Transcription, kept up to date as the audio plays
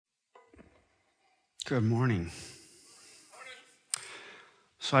Good morning.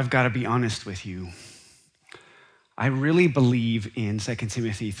 So I've got to be honest with you. I really believe in 2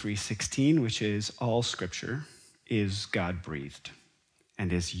 Timothy 3:16, which is all scripture is God-breathed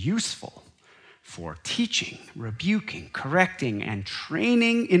and is useful for teaching, rebuking, correcting, and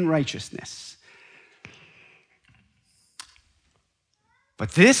training in righteousness.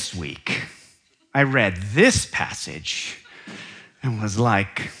 But this week, I read this passage and was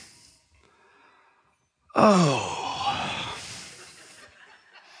like, oh,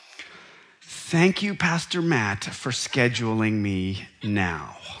 thank you, Pastor Matt, for scheduling me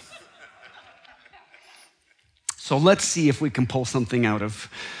now. So let's see if we can pull something out of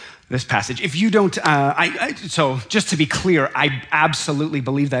this passage. If you don't, so just to be clear, I absolutely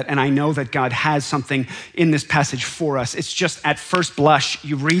believe that, and I know that God has something in this passage for us. It's just at first blush,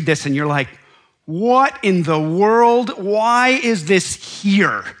 you read this and you're like, what in the world? Why is this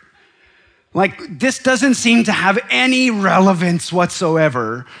here? Like, this doesn't seem to have any relevance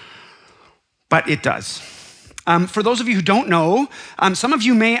whatsoever, but it does. For those of you who don't know, some of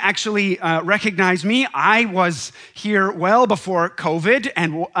you may actually recognize me. I was here well before COVID,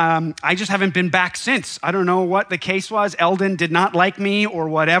 and I just haven't been back since. I don't know what the case was. Eldon did not like me or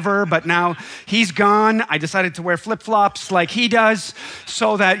whatever, but now he's gone. I decided to wear flip-flops like he does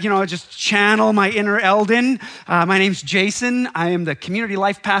so that, just channel my inner Eldon. My name's Jason. I am the community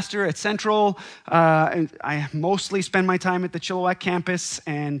life pastor at Central. And I mostly spend my time at the Chilliwack campus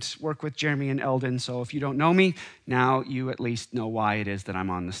and work with Jeremy and Eldon. So if you don't know me, now you at least know why it is that I'm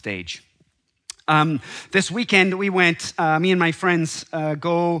on the stage. This weekend we went, me and my friends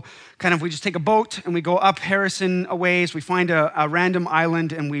we just take a boat and we go up Harrison a ways. We find a random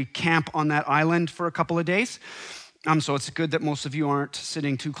island and we camp on that island for a couple of days. So it's good that most of you aren't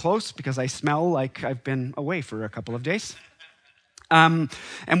sitting too close because I smell like I've been away for a couple of days. And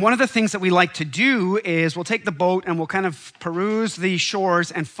one of the things that we like to do is we'll take the boat and we'll kind of peruse the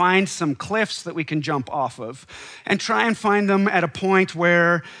shores and find some cliffs that we can jump off of and try and find them at a point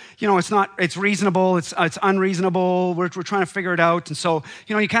where, it's reasonable, it's unreasonable, we're trying to figure it out. And so,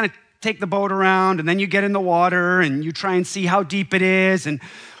 you kind of take the boat around and then you get in the water and you try and see how deep it is and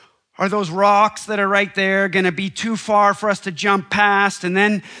are those rocks that are right there going to be too far for us to jump past? And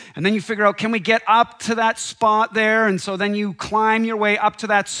then you figure out, can we get up to that spot there? And so then you climb your way up to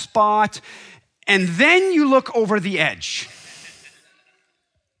that spot. And then you look over the edge.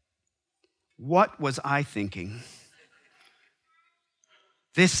 What was I thinking?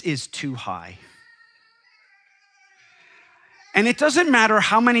 This is too high. And it doesn't matter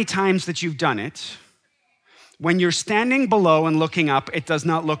how many times that you've done it. When you're standing below and looking up, it does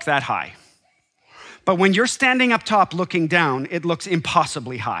not look that high. But when you're standing up top looking down, it looks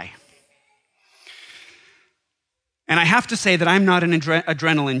impossibly high. And I have to say that I'm not an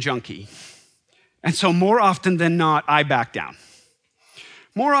adrenaline junkie. And so more often than not, I back down.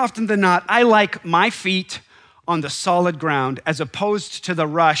 More often than not, I like my feet on the solid ground as opposed to the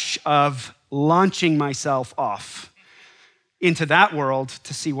rush of launching myself off into that world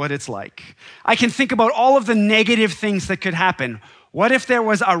to see what it's like. I can think about all of the negative things that could happen. What if there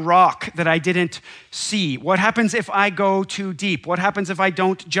was a rock that I didn't see? What happens if I go too deep? What happens if I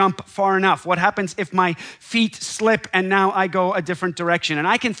don't jump far enough? What happens if my feet slip and now I go a different direction? And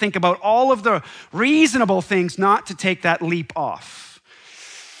I can think about all of the reasonable things not to take that leap off.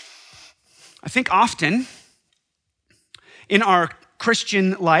 I think often in our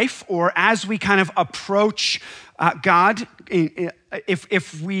Christian life, or as we kind of approach God,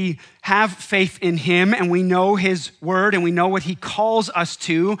 if we have faith in him and we know his word and we know what he calls us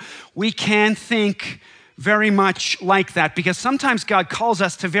to, we can think very much like that because sometimes God calls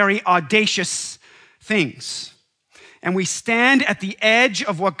us to very audacious things. And we stand at the edge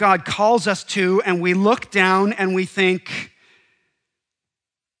of what God calls us to and we look down and we think,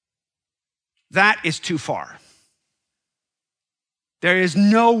 that is too far. There is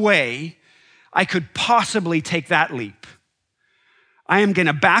no way I could possibly take that leap. I am going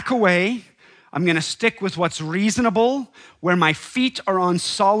to back away. I'm going to stick with what's reasonable, where my feet are on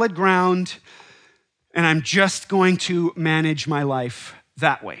solid ground, and I'm just going to manage my life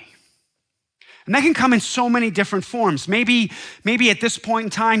that way. And that can come in so many different forms. Maybe at this point in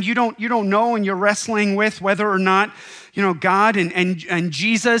time, you don't know and you're wrestling with whether or not, God and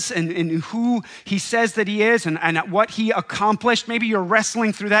Jesus and who he says that he is and what he accomplished. Maybe you're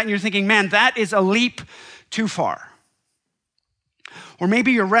wrestling through that and you're thinking, man, that is a leap too far. Or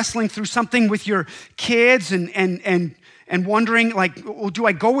maybe you're wrestling through something with your kids and wondering, well, do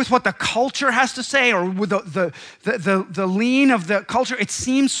I go with what the culture has to say or with the lean of the culture? It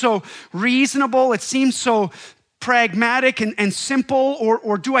seems so reasonable. It seems so pragmatic and simple,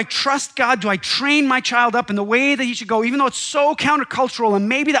 or do I trust God? Do I train my child up in the way that he should go, even though it's so countercultural and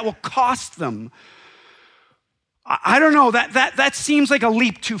maybe that will cost them? I don't know, that seems like a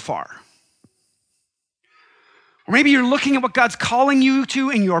leap too far. Or maybe you're looking at what God's calling you to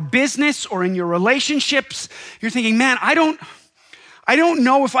in your business or in your relationships. You're thinking, man, I don't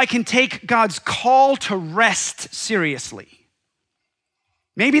know if I can take God's call to rest seriously.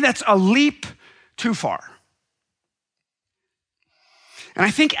 Maybe that's a leap too far. And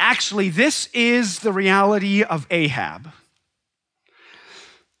I think actually this is the reality of Ahab,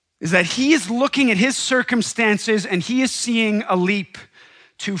 is that he is looking at his circumstances and he is seeing a leap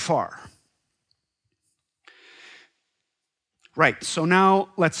too far. Right, so now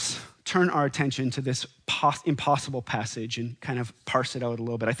let's turn our attention to this impossible passage and kind of parse it out a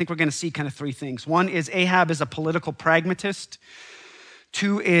little bit. I think we're going to see kind of three things. One is Ahab is a political pragmatist.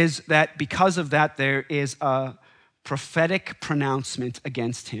 Two is that because of that, there is a prophetic pronouncement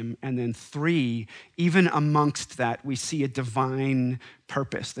against him. And then three, even amongst that, we see a divine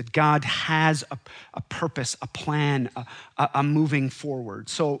purpose, that God has a purpose, a plan, a moving forward.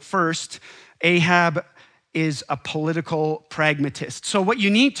 So first, Ahab is a political pragmatist. So what you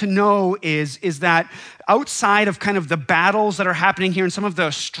need to know is that outside of kind of the battles that are happening here and some of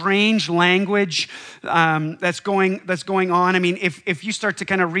the strange language that's going on, I mean, if you start to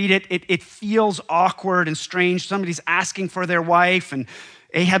kind of read it, it feels awkward and strange. Somebody's asking for their wife and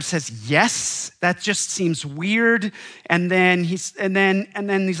Ahab says, yes, that just seems weird. And then he's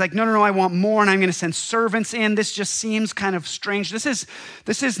like, no, I want more. And I'm going to send servants in. This just seems kind of strange. This is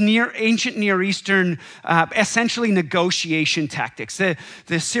ancient Near Eastern, essentially negotiation tactics.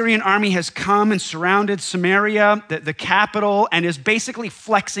 The Syrian army has come and surrounded Samaria, the capital, and is basically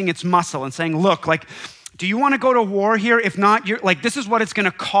flexing its muscle and saying, look, like, do you want to go to war here? If not, this is what it's going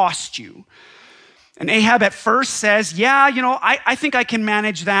to cost you. And Ahab at first says, yeah, I think I can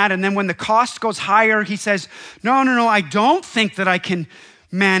manage that. And then when the cost goes higher, he says, no, I don't think that I can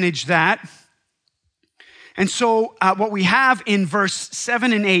manage that. And so what we have in verse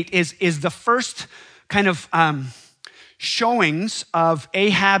 7 and 8 is the first kind of showings of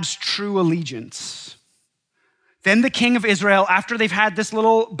Ahab's true allegiance. Then the king of Israel, after they've had this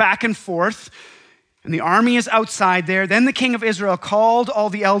little back and forth, and the army is outside there, then the king of Israel called all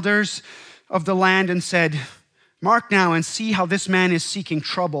the elders of the land and said, mark now and see how this man is seeking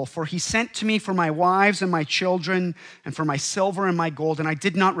trouble, for he sent to me for my wives and my children and for my silver and my gold, and I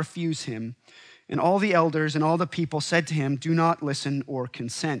did not refuse him. And all the elders and all the people said to him, do not listen or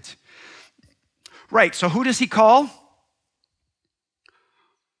consent. Right, so who does he call?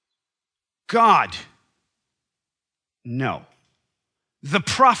 God. No. The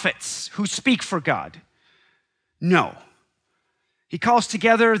prophets who speak for God. No. He calls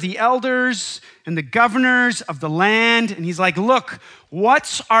together the elders and the governors of the land, and he's like, look,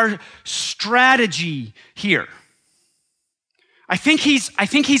 what's our strategy here? I think he's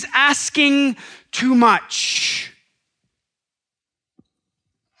asking too much.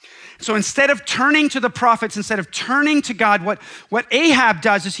 So instead of turning to the prophets, instead of turning to God, what Ahab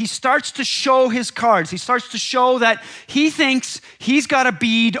does is he starts to show his cards. He starts to show that he thinks he's got a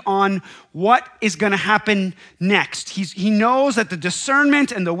bead on what is going to happen next. He knows that the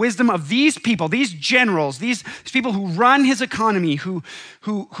discernment and the wisdom of these people, these generals, these people who run his economy, who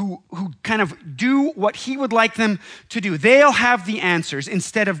kind of do what he would like them to do, they'll have the answers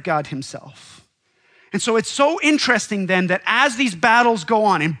instead of God himself. And so it's so interesting then that as these battles go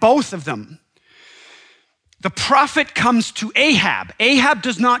on, in both of them, the prophet comes to Ahab. Ahab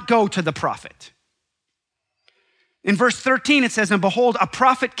does not go to the prophet. In verse 13, it says, and behold, a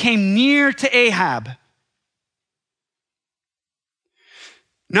prophet came near to Ahab.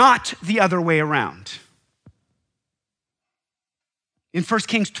 Not the other way around. In 1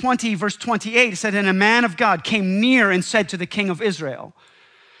 Kings 20, verse 28, it said, and a man of God came near and said to the king of Israel.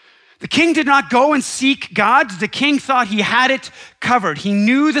 The king did not go and seek God. The king thought he had it covered. He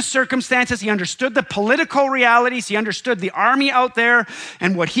knew the circumstances. He understood the political realities. He understood the army out there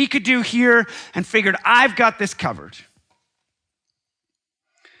and what he could do here and figured, I've got this covered.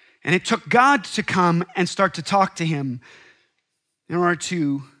 And it took God to come and start to talk to him in order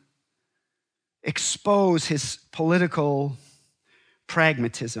to expose his political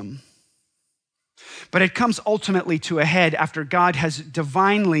pragmatism. But it comes ultimately to a head after God has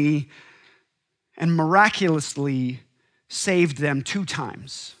divinely and miraculously saved them 2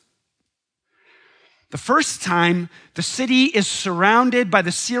 times. The first time, the city is surrounded by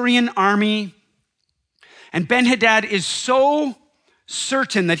the Syrian army, and Ben-Hadad is so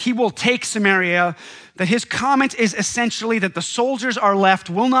certain that he will take Samaria his comment is essentially that the soldiers are left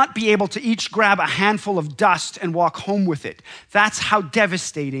will not be able to each grab a handful of dust and walk home with it. That's how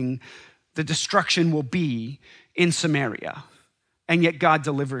devastating the destruction will be in Samaria. And yet God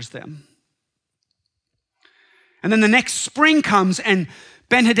delivers them. And then the next spring comes and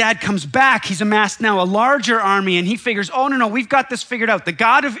Ben-Hadad comes back. He's amassed now a larger army and he figures, oh, no, we've got this figured out. The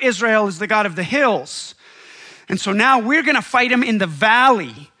God of Israel is the God of the hills. And so now we're going to fight him in the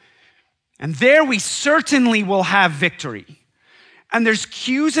valley. And there we certainly will have victory. And there's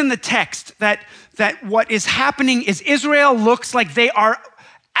cues in the text that what is happening is Israel looks like they are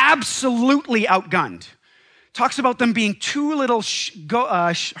absolutely outgunned. Talks about them being two little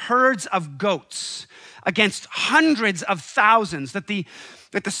herds of goats against hundreds of thousands, that the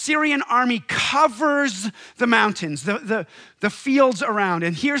Syrian army covers the mountains, the fields around.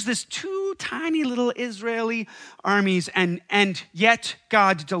 And here's this two tiny little Israeli armies, and yet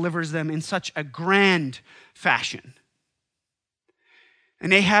God delivers them in such a grand fashion.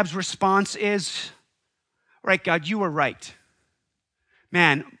 And Ahab's response is, right, God, you were right.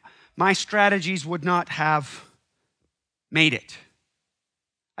 Man, my strategies would not have made it.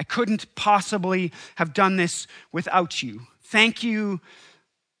 I couldn't possibly have done this without you. Thank you,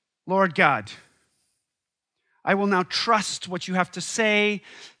 Lord God. I will now trust what you have to say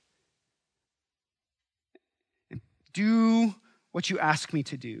and do what you ask me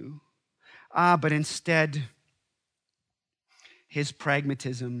to do. But instead, his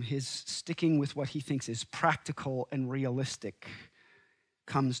pragmatism, his sticking with what he thinks is practical and realistic,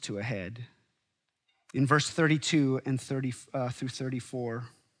 comes to a head. In verse 32 and 30 through 34.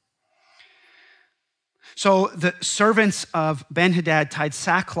 So the servants of Ben-Hadad tied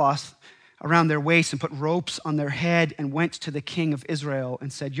sackcloth around their waist and put ropes on their head and went to the king of Israel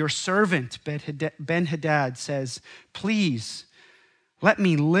and said, your servant Ben-Hadad says, please let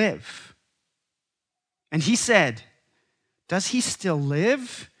me live. And he said, does he still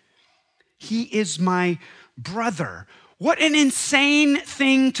live? He is my brother. What an insane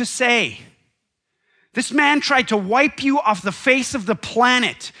thing to say. This man tried to wipe you off the face of the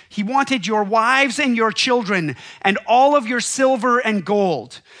planet. He wanted your wives and your children and all of your silver and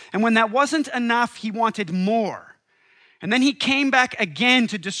gold. And when that wasn't enough, he wanted more. And then he came back again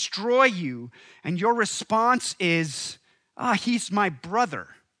to destroy you. And your response is, he's my brother.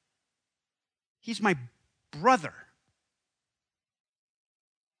 He's my brother.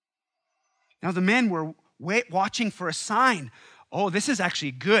 Now the men were watching for a sign. Oh, this is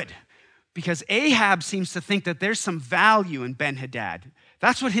actually good. Because Ahab seems to think that there's some value in Ben-Hadad.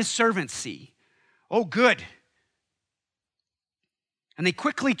 That's what his servants see. Oh, good. And they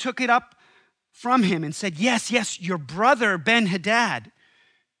quickly took it up from him and said, yes, your brother Ben-Hadad.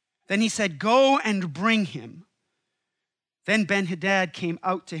 Then he said, go and bring him. Then Ben-Hadad came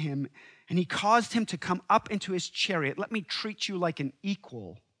out to him and he caused him to come up into his chariot. Let me treat you like an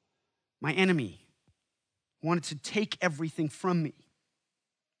equal, my enemy. Wanted to take everything from me.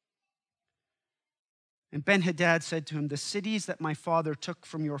 And Ben-Hadad said to him, the cities that my father took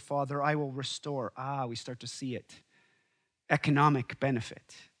from your father, I will restore. We start to see it. Economic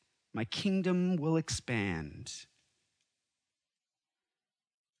benefit. My kingdom will expand.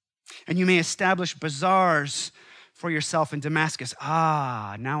 And you may establish bazaars for yourself in Damascus.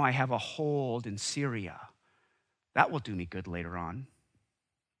 Now I have a hold in Syria. That will do me good later on.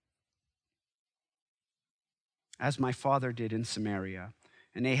 As my father did in Samaria.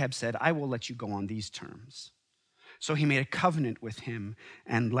 And Ahab said, I will let you go on these terms. So he made a covenant with him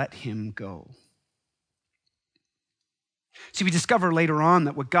and let him go. See, we discover later on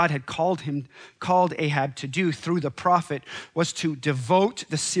that what God had called Ahab to do through the prophet was to devote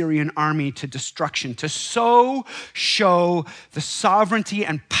the Syrian army to destruction, to so show the sovereignty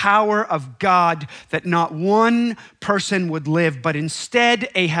and power of God that not one person would live. But instead,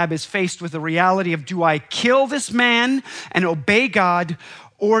 Ahab is faced with the reality of, do I kill this man and obey God,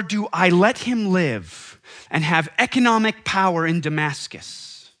 or do I let him live and have economic power in Damascus?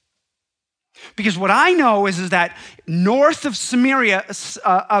 Because what I know is that north of Syria,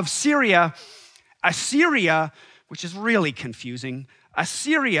 Assyria, which is really confusing,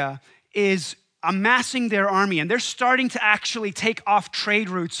 Assyria is amassing their army, and they're starting to actually take off trade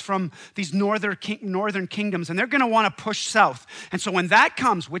routes from these northern kingdoms, and they're going to want to push south. And so when that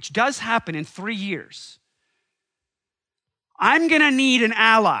comes, which does happen in 3 years, I'm going to need an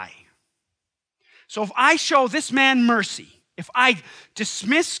ally. So if I show this man mercy, if I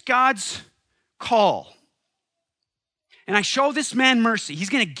dismiss God's call, and I show this man mercy,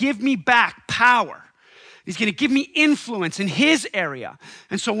 he's going to give me back power. He's going to give me influence in his area.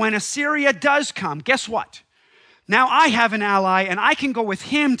 And so when Assyria does come, guess what? Now I have an ally, and I can go with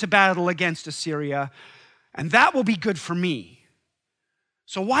him to battle against Assyria, and that will be good for me.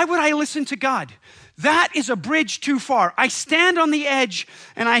 So why would I listen to God? That is a bridge too far. I stand on the edge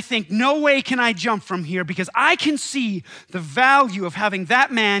and I think, no way can I jump from here, because I can see the value of having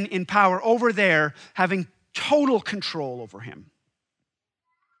that man in power over there, having total control over him.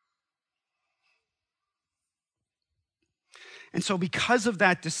 And so because of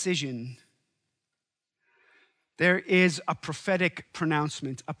that decision, there is a prophetic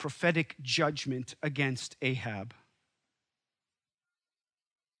pronouncement, a prophetic judgment against Ahab.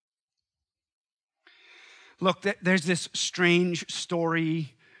 Look, there's this strange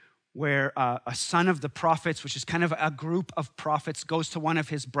story where a son of the prophets, which is kind of a group of prophets, goes to one of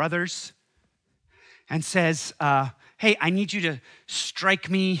his brothers and says, hey, I need you to strike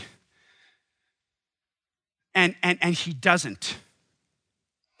me. And he doesn't.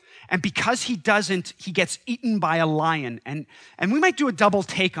 And because he doesn't, he gets eaten by a lion. And we might do a double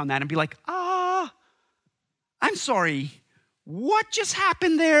take on that and be like, I'm sorry, what just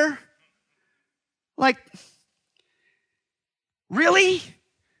happened there? Like, really?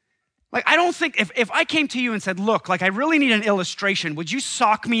 Like, I don't think, if I came to you and said, look, like, I really need an illustration, would you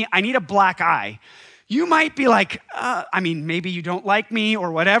sock me? I need a black eye. You might be like, maybe you don't like me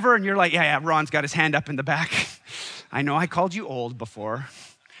or whatever, and you're like, yeah, Ron's got his hand up in the back. I know I called you old before.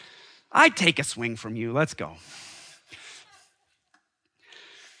 I'd take a swing from you, let's go.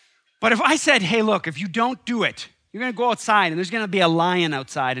 But if I said, hey, look, if you don't do it, you're gonna go outside and there's gonna be a lion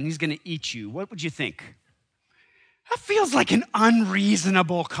outside and he's gonna eat you, what would you think? That feels like an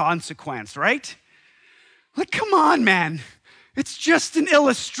unreasonable consequence, right? Like, come on, man. It's just an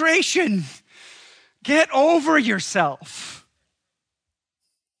illustration. Get over yourself.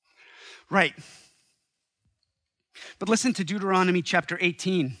 Right. But listen to Deuteronomy chapter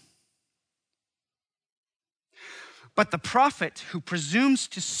 18. But the prophet who presumes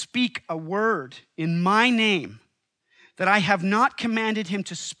to speak a word in my name that I have not commanded him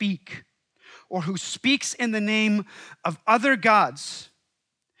to speak, or who speaks in the name of other gods,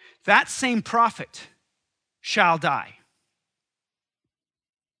 that same prophet shall die.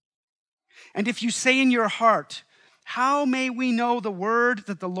 And if you say in your heart, how may we know the word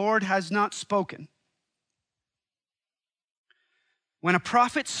that the Lord has not spoken? When a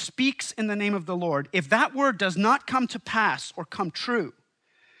prophet speaks in the name of the Lord, if that word does not come to pass or come true,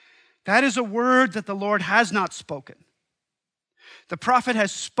 that is a word that the Lord has not spoken. The prophet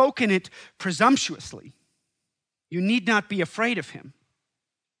has spoken it presumptuously. You need not be afraid of him.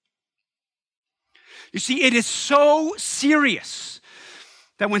 You see, it is so serious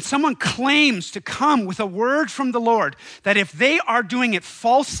that when someone claims to come with a word from the Lord, that if they are doing it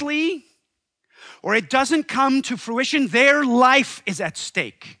falsely or it doesn't come to fruition, their life is at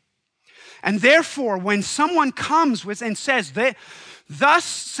stake. And therefore, when someone comes with and says that, thus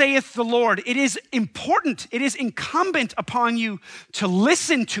saith the Lord, it is important, it is incumbent upon you to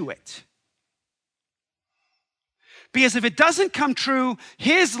listen to it. Because if it doesn't come true,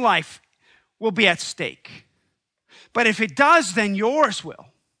 his life will be at stake. But if it does, then yours will.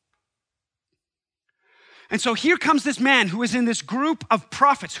 And so here comes this man who is in this group of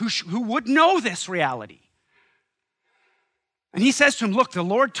prophets who would know this reality. And he says to him, look, the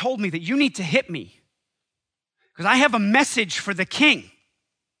Lord told me that you need to hit me because I have a message for the king.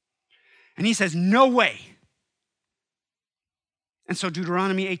 And he says, no way. And so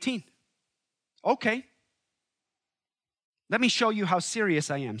Deuteronomy 18. Okay. Let me show you how serious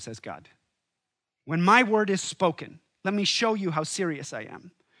I am, says God. When my word is spoken, let me show you how serious I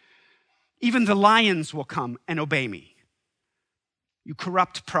am. Even the lions will come and obey me. You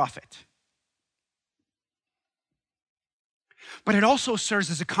corrupt prophet. But it also serves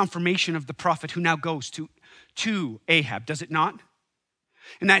as a confirmation of the prophet who now goes to Ahab, does it not?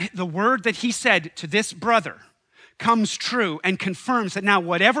 And that the word that he said to this brother comes true and confirms that now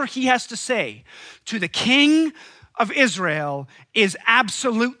whatever he has to say to the king of Israel is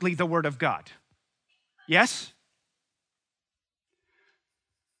absolutely the word of God. Yes?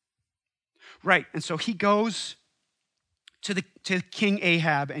 Right, and so he goes to King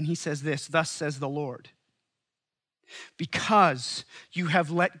Ahab and he says this, thus says the Lord, because you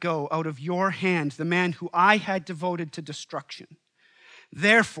have let go out of your hand the man who I had devoted to destruction.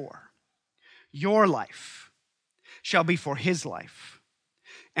 Therefore, your life shall be for his life,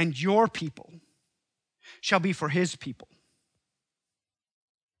 and your people shall be for his people.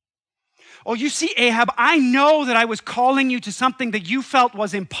 Oh, you see, Ahab, I know that I was calling you to something that you felt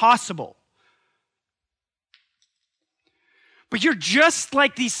was impossible. But you're just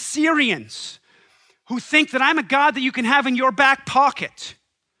like these Syrians who think that I'm a God that you can have in your back pocket.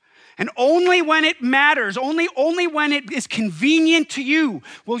 And only when it matters, only when it is convenient to you,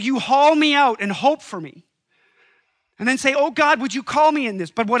 will you haul me out and hope for me. And then say, oh God, would you call me in this?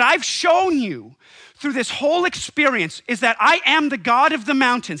 But what I've shown you through this whole experience is that I am the God of the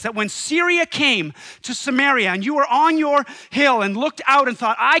mountains, that when Syria came to Samaria and you were on your hill and looked out and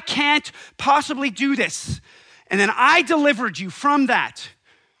thought, I can't possibly do this. And then I delivered you from that.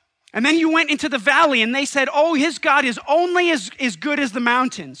 And then you went into the valley and they said, oh, his God is only as good as the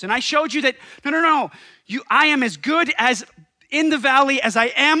mountains. And I showed you that, no. I am as good as in the valley as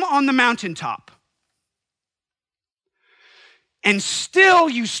I am on the mountaintop. And still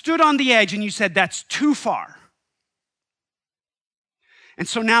you stood on the edge and you said, that's too far. And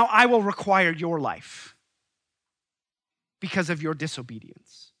so now I will require your life because of your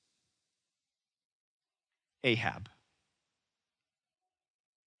disobedience. Ahab.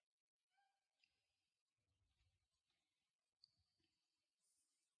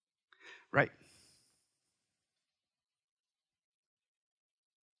 Right.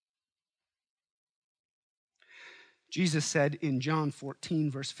 Jesus said in John 14,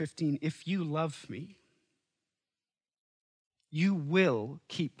 verse 15, if you love me, you will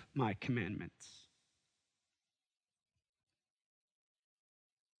keep my commandments.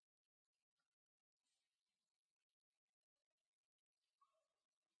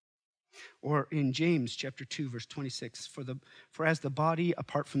 Or in James chapter 2, verse 26, for as the body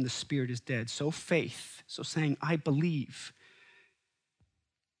apart from the spirit is dead, so faith, so saying, I believe,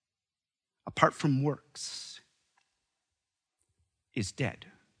 apart from works, is dead.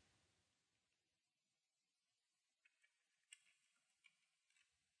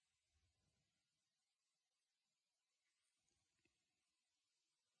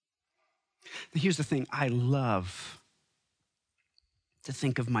 Now, here's the thing. I love to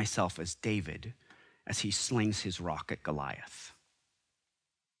think of myself as David as he slings his rock at Goliath.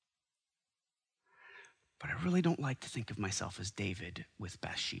 But I really don't like to think of myself as David with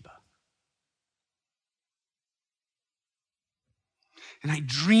Bathsheba. And I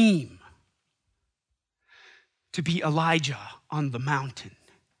dream to be Elijah on the mountain,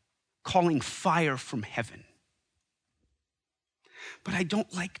 calling fire from heaven. But I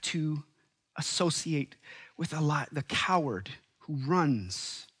don't like to associate with the coward who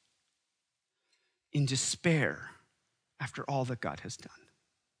runs in despair after all that God has done.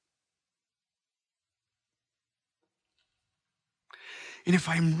 And if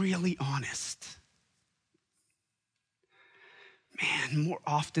I'm really honest, man, more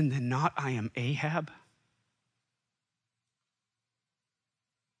often than not, I am Ahab.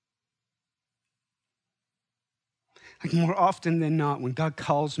 Like more often than not, when God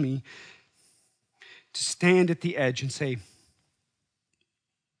calls me to stand at the edge and say,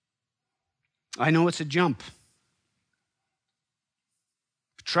 I know it's a jump,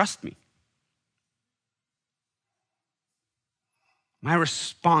 but trust me. My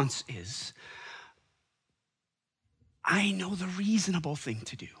response is, I know the reasonable thing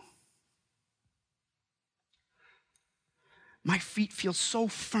to do. My feet feel so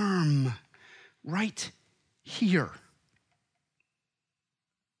firm right here.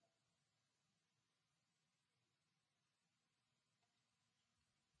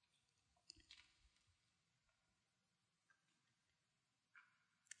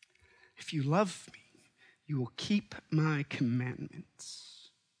 If you love me, you will keep my commandments.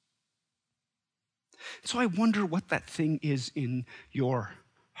 So I wonder what that thing is in your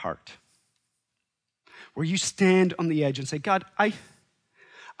heart, where you stand on the edge and say, God,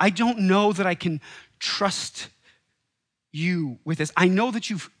 I don't know that I can trust you with this. I know that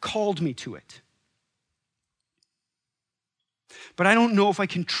you've called me to it, but I don't know if I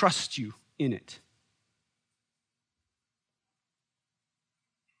can trust you in it.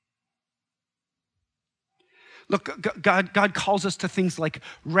 Look, God calls us to things like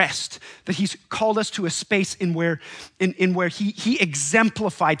rest, that he's called us to a space in where he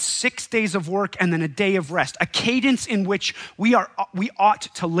exemplified 6 days of work and then a day of rest, a cadence in which we ought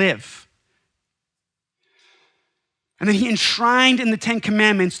to live. And then he enshrined in the 10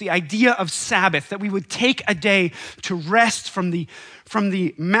 Commandments the idea of Sabbath, that we would take a day to rest from the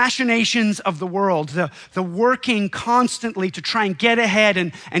machinations of the world, the working constantly to try and get ahead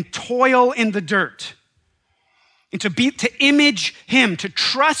and toil in the dirt. And to image him, to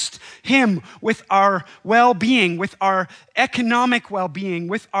trust him with our well-being, with our economic well-being,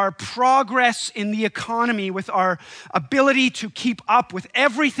 with our progress in the economy, with our ability to keep up with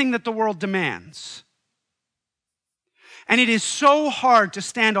everything that the world demands. And it is so hard to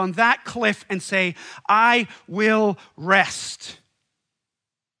stand on that cliff and say, I will rest.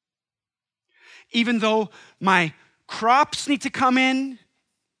 Even though my crops need to come in,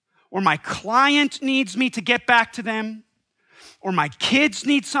 or my client needs me to get back to them, or my kids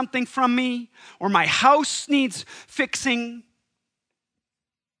need something from me, or my house needs fixing.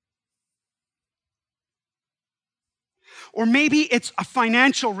 Or maybe it's a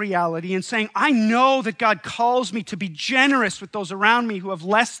financial reality and saying, I know that God calls me to be generous with those around me who have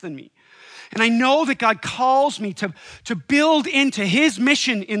less than me. And I know that God calls me to build into his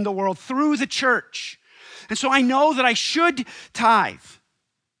mission in the world through the church. And so I know that I should tithe.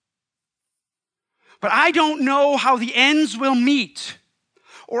 But I don't know how the ends will meet,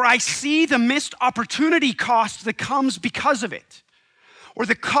 or I see the missed opportunity cost that comes because of it, or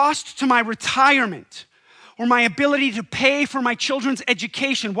the cost to my retirement, or my ability to pay for my children's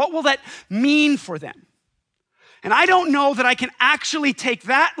education. What will that mean for them? And I don't know that I can actually take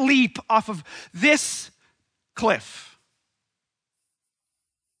that leap off of this cliff.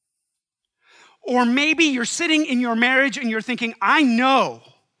 Or maybe you're sitting in your marriage and you're thinking, I know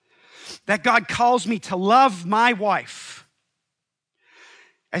that God calls me to love my wife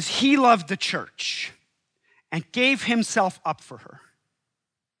as he loved the church and gave himself up for her.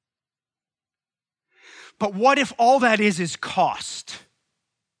 But what if all that is cost?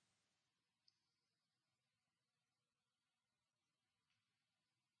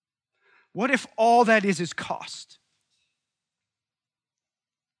 What if all that is cost?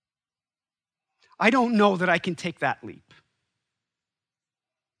 I don't know that I can take that leap.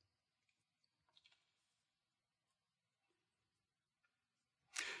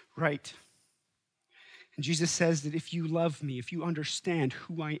 Right. And Jesus says that if you love me, if you understand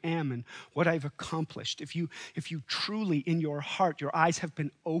who I am and what I've accomplished, if you truly in your heart, your eyes have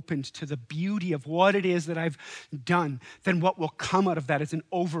been opened to the beauty of what it is that I've done, then what will come out of that is an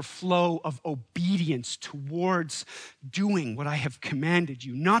overflow of obedience towards doing what I have commanded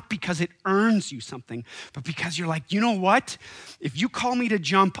you. Not because it earns you something, but because you're like, you know what? If you call me to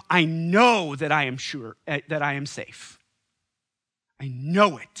jump, I know that I am sure that I am safe. I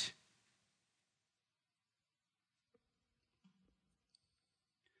know it.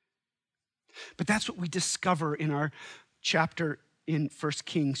 But that's what we discover in our chapter in 1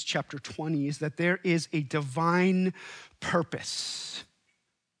 Kings chapter 20, is that there is a divine purpose.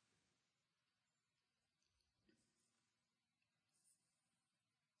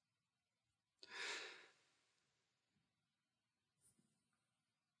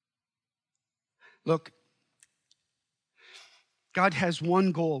 Look, God has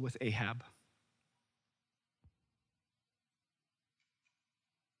one goal with Ahab.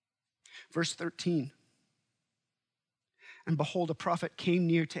 Verse 13. And behold, a prophet came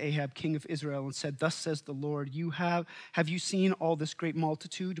near to Ahab, king of Israel, and said, thus says the Lord, have you seen all this great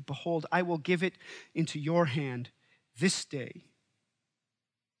multitude? Behold, I will give it into your hand this day.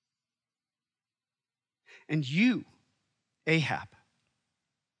 And you, Ahab,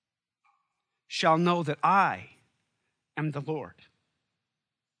 shall know that I am the Lord.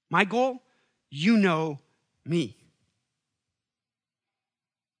 My goal, you know me.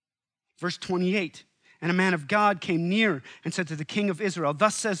 Verse 28, and a man of God came near and said to the king of Israel,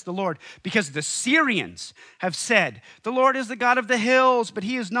 thus says the Lord, because the Syrians have said, the Lord is the God of the hills, but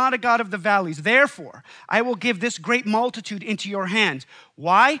he is not a God of the valleys. Therefore, I will give this great multitude into your hand.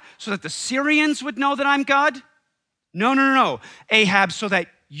 Why? So that the Syrians would know that I'm God? No, Ahab, so that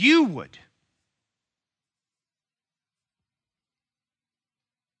you would.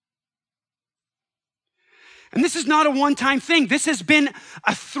 And this is not a one-time thing. This has been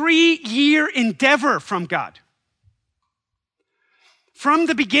a 3-year endeavor from God. From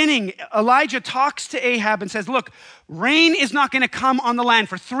the beginning, Elijah talks to Ahab and says, look, rain is not going to come on the land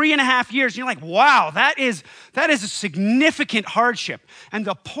for 3.5 years. And you're like, wow, that is a significant hardship. And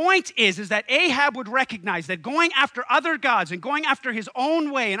the point is that Ahab would recognize that going after other gods and going after his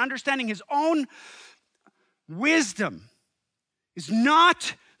own way and understanding his own wisdom is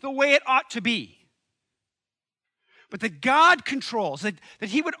not the way it ought to be. But that God controls, that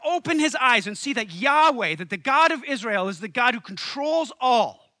he would open his eyes and see that Yahweh, that the God of Israel is the God who controls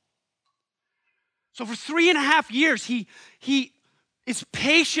all. So for 3.5 years, he is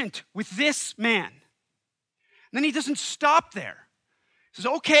patient with this man. And then he doesn't stop there. He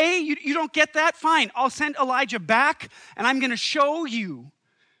says, okay, you don't get that? Fine, I'll send Elijah back and I'm going to show you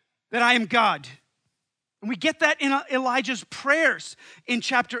that I am God. And we get that in Elijah's prayers in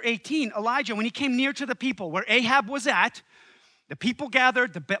chapter 18. Elijah, when he came near to the people where Ahab was at, the people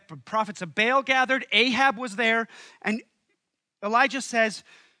gathered, the prophets of Baal gathered, Ahab was there, and Elijah says,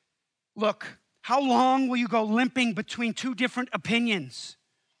 look, how long will you go limping between two different opinions?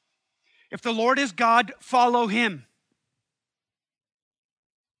 If the Lord is God, follow him.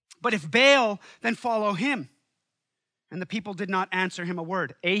 But if Baal, then follow him. And the people did not answer him a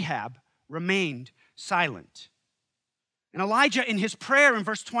word. Ahab remained silent. And Elijah, in his prayer in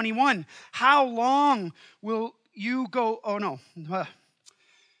verse 21, how long will you go? Oh, no.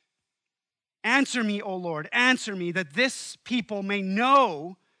 Answer me, O Lord, answer me, that this people may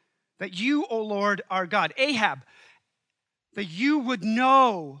know that you, O Lord, are God. Ahab, that you would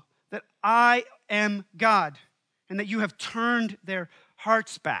know that I am God and that you have turned their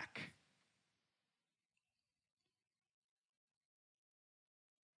hearts back.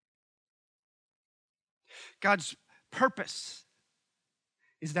 God's purpose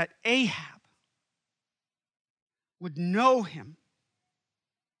is that Ahab would know him.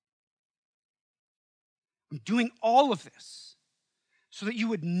 I'm doing all of this so that you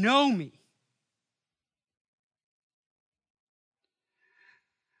would know me.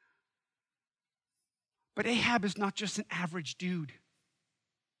 But Ahab is not just an average dude.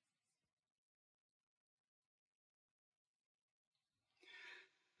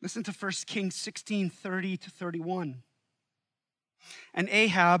 Listen to 1 Kings 16:30-31. And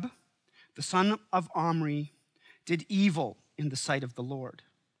Ahab, the son of Omri, did evil in the sight of the Lord,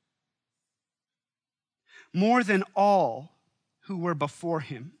 more than all who were before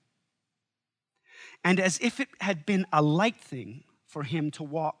him. And as if it had been a light thing for him to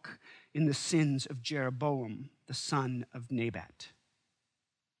walk in the sins of Jeroboam, the son of Nebat.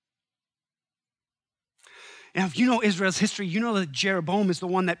 Now, if you know Israel's history, you know that Jeroboam is the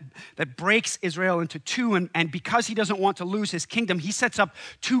one that breaks Israel into two. And because he doesn't want to lose his kingdom, he sets up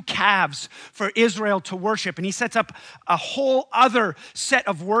two calves for Israel to worship. And he sets up a whole other set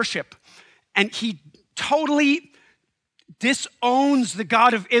of worship. And he totally disowns the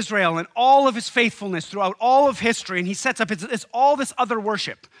God of Israel and all of his faithfulness throughout all of history. And he sets up it's all this other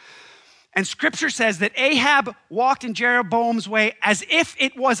worship. And scripture says that Ahab walked in Jeroboam's way as if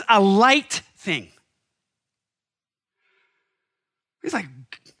it was a light thing. He's like,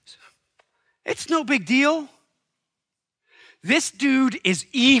 it's no big deal. This dude is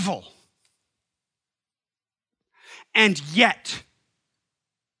evil. And yet,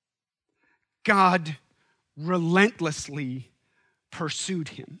 God relentlessly pursued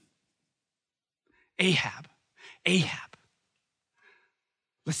him. Ahab,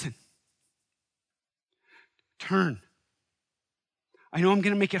 listen. Turn. I know I'm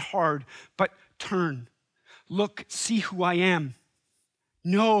going to make it hard, but turn. Look, see who I am.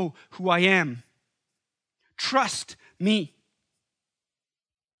 Know who I am. Trust me.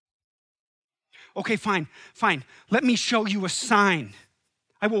 Okay, fine. Let me show you a sign.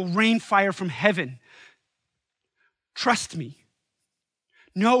 I will rain fire from heaven. Trust me.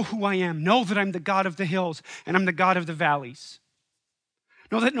 Know who I am. Know that I'm the God of the hills and I'm the God of the valleys.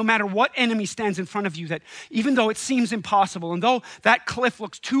 Know that no matter what enemy stands in front of you, that even though it seems impossible and though that cliff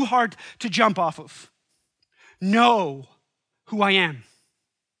looks too hard to jump off of, know who I am.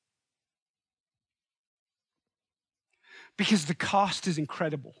 Because the cost is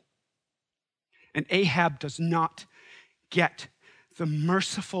incredible. And Ahab does not get the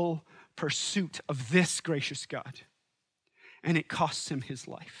merciful pursuit of this gracious God. And it costs him his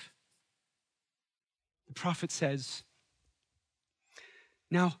life. The prophet says,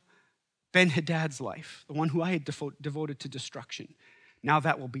 now Ben-Hadad's life, the one who I had devoted to destruction, now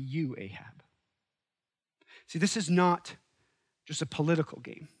that will be you, Ahab. See, this is not just a political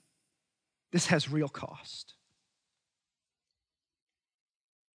game. This has real cost.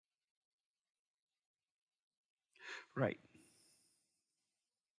 Right.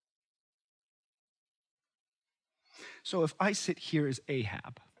 So if I sit here as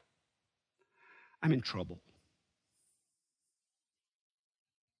Ahab, I'm in trouble.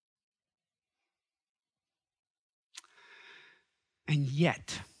 And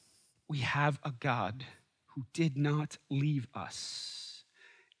yet, we have a God who did not leave us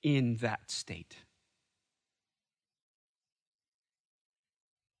in that state.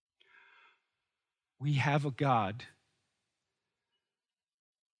 We have a God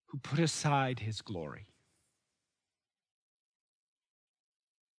who put aside his glory.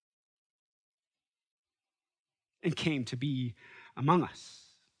 And came to be among us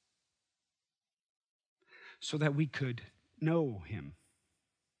so that we could know him.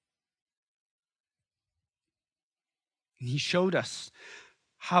 And he showed us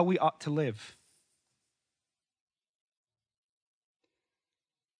how we ought to live.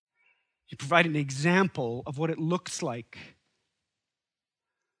 He provided an example of what it looks like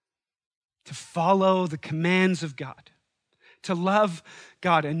to follow the commands of God, to love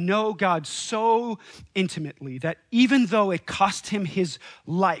God and know God so intimately that even though it cost him his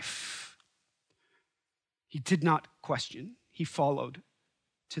life, he did not question. He followed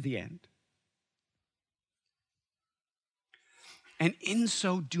to the end. And in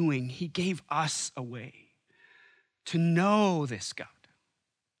so doing, he gave us a way to know this God.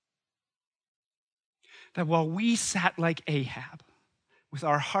 That while we sat like Ahab, with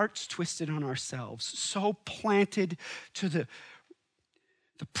our hearts twisted on ourselves, so planted to the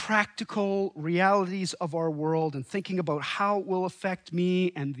practical realities of our world and thinking about how it will affect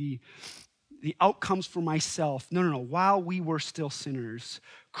me and the outcomes for myself. No. While we were still sinners,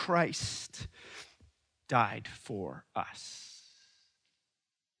 Christ died for us.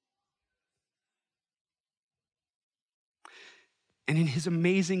 And in his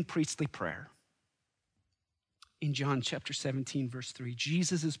amazing priestly prayer, in John chapter 17, verse 3,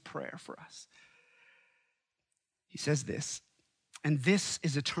 Jesus' prayer for us, he says this, and this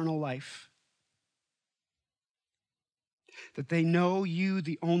is eternal life, that they know you,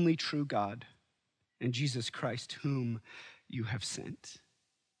 the only true God, and Jesus Christ, whom you have sent.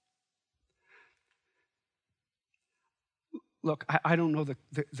 Look, I don't know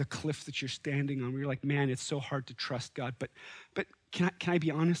the cliff that you're standing on where you're like, man, it's so hard to trust God. But can I be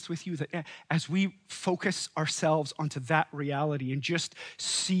honest with you that as we focus ourselves onto that reality and just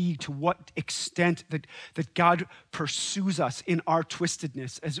see to what extent that God pursues us in our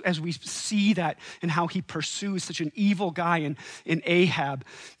twistedness, as we see that and how he pursues such an evil guy in Ahab,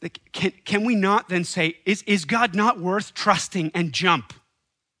 can we not then say, is God not worth trusting and jump?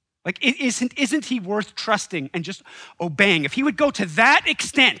 Like, isn't he worth trusting and just obeying? If he would go to that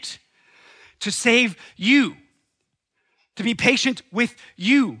extent to save you, to be patient with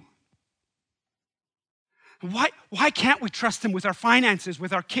you, why can't we trust him with our finances,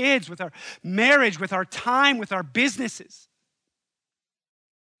 with our kids, with our marriage, with our time, with our businesses?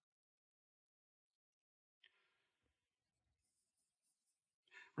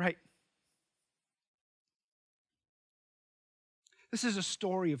 Right? This is a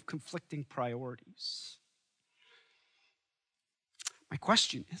story of conflicting priorities. My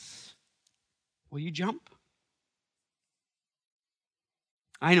question is, will you jump?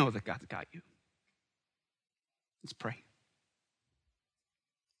 I know that God's got you. Let's pray.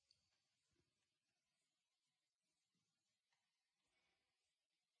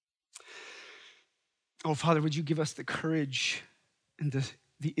 Oh, Father, would you give us the courage and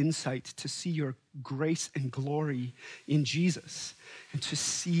the insight to see your grace and glory in Jesus and to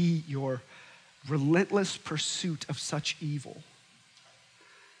see your relentless pursuit of such evil.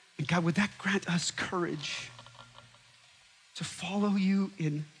 And God, would that grant us courage to follow you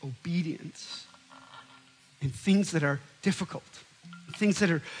in obedience in things that are difficult, things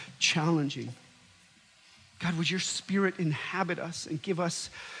that are challenging. God, would your Spirit inhabit us and give us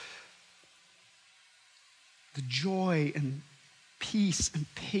the joy and peace and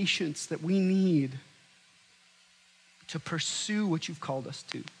patience that we need to pursue what you've called us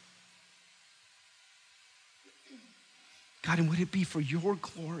to. God, and would it be for your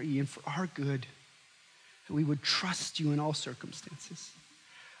glory and for our good that we would trust you in all circumstances?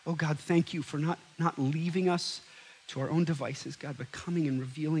 Oh God, thank you for not leaving us to our own devices, God, but coming and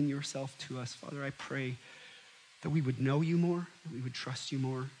revealing yourself to us. Father, I pray that we would know you more, that we would trust you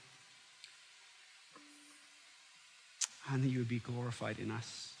more, and that you would be glorified in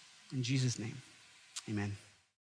us. In Jesus' name, amen.